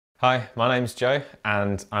Hi, my name's Joe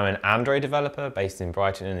and I'm an Android developer based in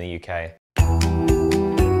Brighton in the UK.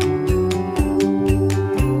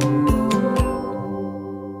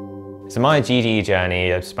 So my GDE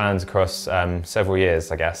journey spans across several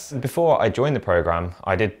years, I guess. Before I joined the program,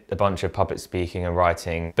 I did a bunch of public speaking and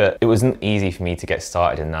writing, but it wasn't easy for me to get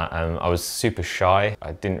started in that. I was super shy.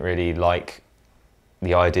 I didn't really like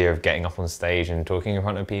the idea of getting up on stage and talking in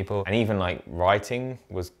front of people. And even like writing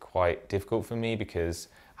was quite difficult for me because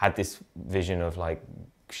I had this vision of like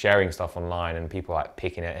sharing stuff online and people like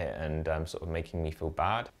picking at it and sort of making me feel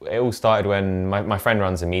bad. It all started when my friend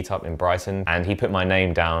runs a meetup in Brighton and he put my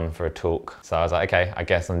name down for a talk. So I was like, okay, I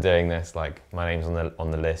guess I'm doing this, like my name's on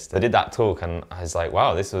the list. I did that talk and I was like,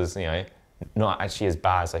 wow, this was, not actually as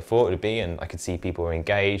bad as I thought it would be, and I could see people were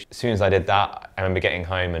engaged. As soon as I did that, I remember getting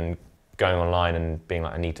home and going online and being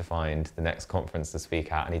like, I need to find the next conference to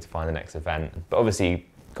speak at, I need to find the next event. But obviously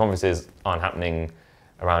conferences aren't happening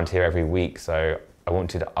around here every week, so I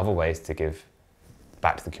wanted other ways to give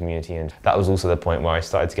back to the community, and that was also the point where I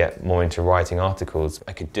started to get more into writing articles.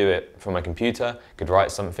 I could do it from my computer, could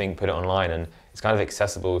write something, put it online, and it's kind of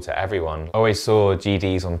accessible to everyone. I always saw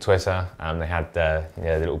GDs on Twitter, and they had the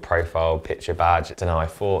little profile picture badge. I don't know, I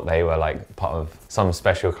thought they were like part of some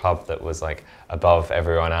special club that was like above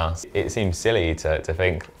everyone else. It seemed silly to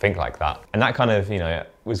think like that. And that kind of,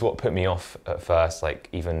 was what put me off at first, like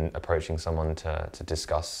even approaching someone to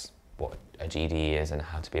discuss what a GDE is and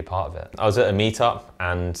how to be a part of it. I was at a meetup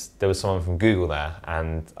and there was someone from Google there,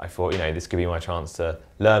 and I thought, this could be my chance to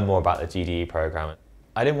learn more about the GDE program.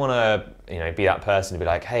 I didn't want to, be that person to be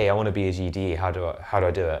like, hey, I want to be a GDE, how do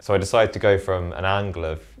I do it? So I decided to go from an angle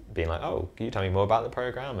of being like, oh, can you tell me more about the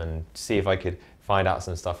program, and see if I could find out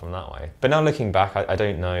some stuff from that way. But now looking back, I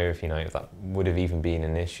don't know if, if that would have even been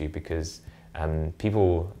an issue, because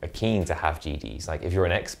people are keen to have GDs. Like if you're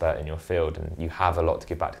an expert in your field and you have a lot to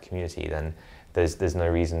give back to the community, then there's no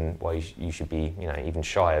reason why you should be even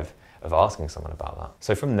shy of asking someone about that.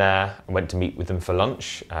 So from there, I went to meet with them for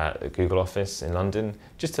lunch at the Google office in London,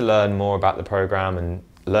 just to learn more about the program and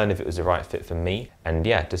learn if it was the right fit for me. And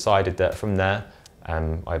yeah, decided that from there,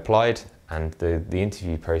 I applied, and the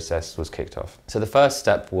interview process was kicked off. So the first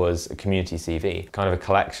step was a community CV, kind of a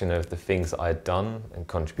collection of the things that I had done and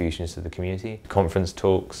contributions to the community, conference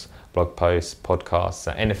talks, blog posts,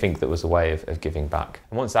 podcasts, anything that was a way of giving back.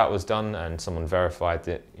 And once that was done and someone verified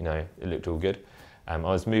that it looked all good, I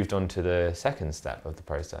was moved on to the second step of the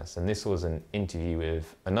process, and this was an interview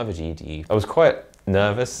with another GDE. I was quite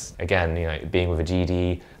nervous. Again, being with a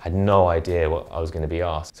GDE, I had no idea what I was going to be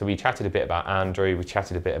asked. So we chatted a bit about Android, we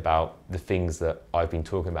chatted a bit about the things that I've been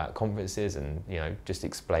talking about at conferences, and just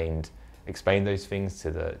explained those things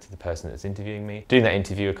to the person that's interviewing me. Doing that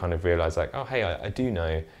interview, I kind of realised like, oh hey, I do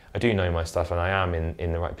know my stuff, and I am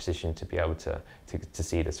in the right position to be able to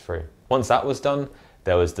see this through. Once that was done,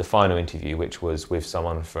 there was the final interview, which was with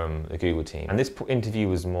someone from the Google team. And this interview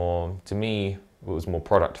was more, to me, it was more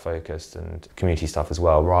product focused and community stuff as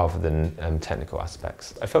well, rather than technical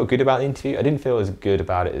aspects. I felt good about the interview. I didn't feel as good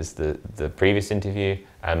about it as the previous interview.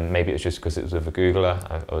 Maybe it was just because it was with a Googler.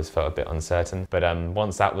 I always felt a bit uncertain. But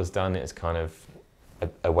once that was done, it's kind of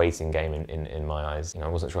a waiting game in my eyes. I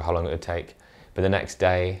wasn't sure how long it would take. But the next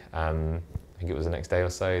day, I think it was the next day or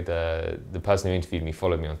so, the person who interviewed me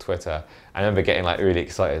followed me on Twitter. I remember getting like really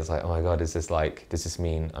excited. It's like, oh my God, does this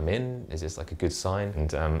mean I'm in? Is this like a good sign?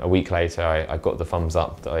 And a week later, I got the thumbs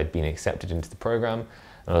up that I'd been accepted into the program,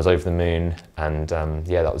 and I was over the moon. And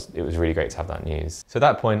yeah, it was really great to have that news. So at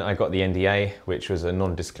that point, I got the NDA, which was a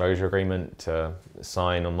non-disclosure agreement to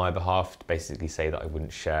sign on my behalf, to basically say that I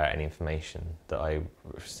wouldn't share any information that I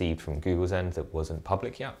received from Google's end that wasn't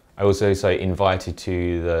public yet. I was also invited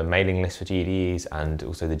to the mailing list for GDEs and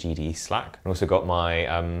also the GDE Slack. I also got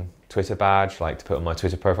my Twitter badge, like to put on my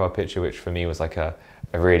Twitter profile picture, which for me was like a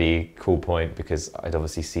really cool point, because I'd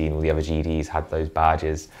obviously seen all the other GDEs had those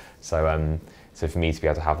badges. So for me to be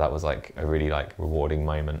able to have that was like a really rewarding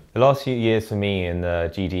moment. The last few years for me in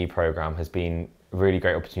the GDE program has been a really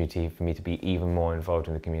great opportunity for me to be even more involved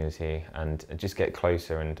in the community and just get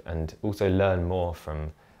closer and also learn more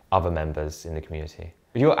from other members in the community.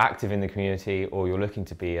 If you're active in the community or you're looking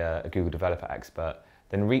to be a Google developer expert,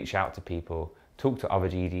 then reach out to people, talk to other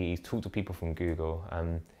GDEs, talk to people from Google.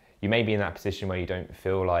 You may be in that position where you don't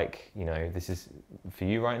feel like this is for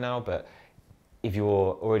you right now, but if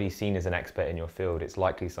you're already seen as an expert in your field, it's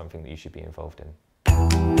likely something that you should be involved in.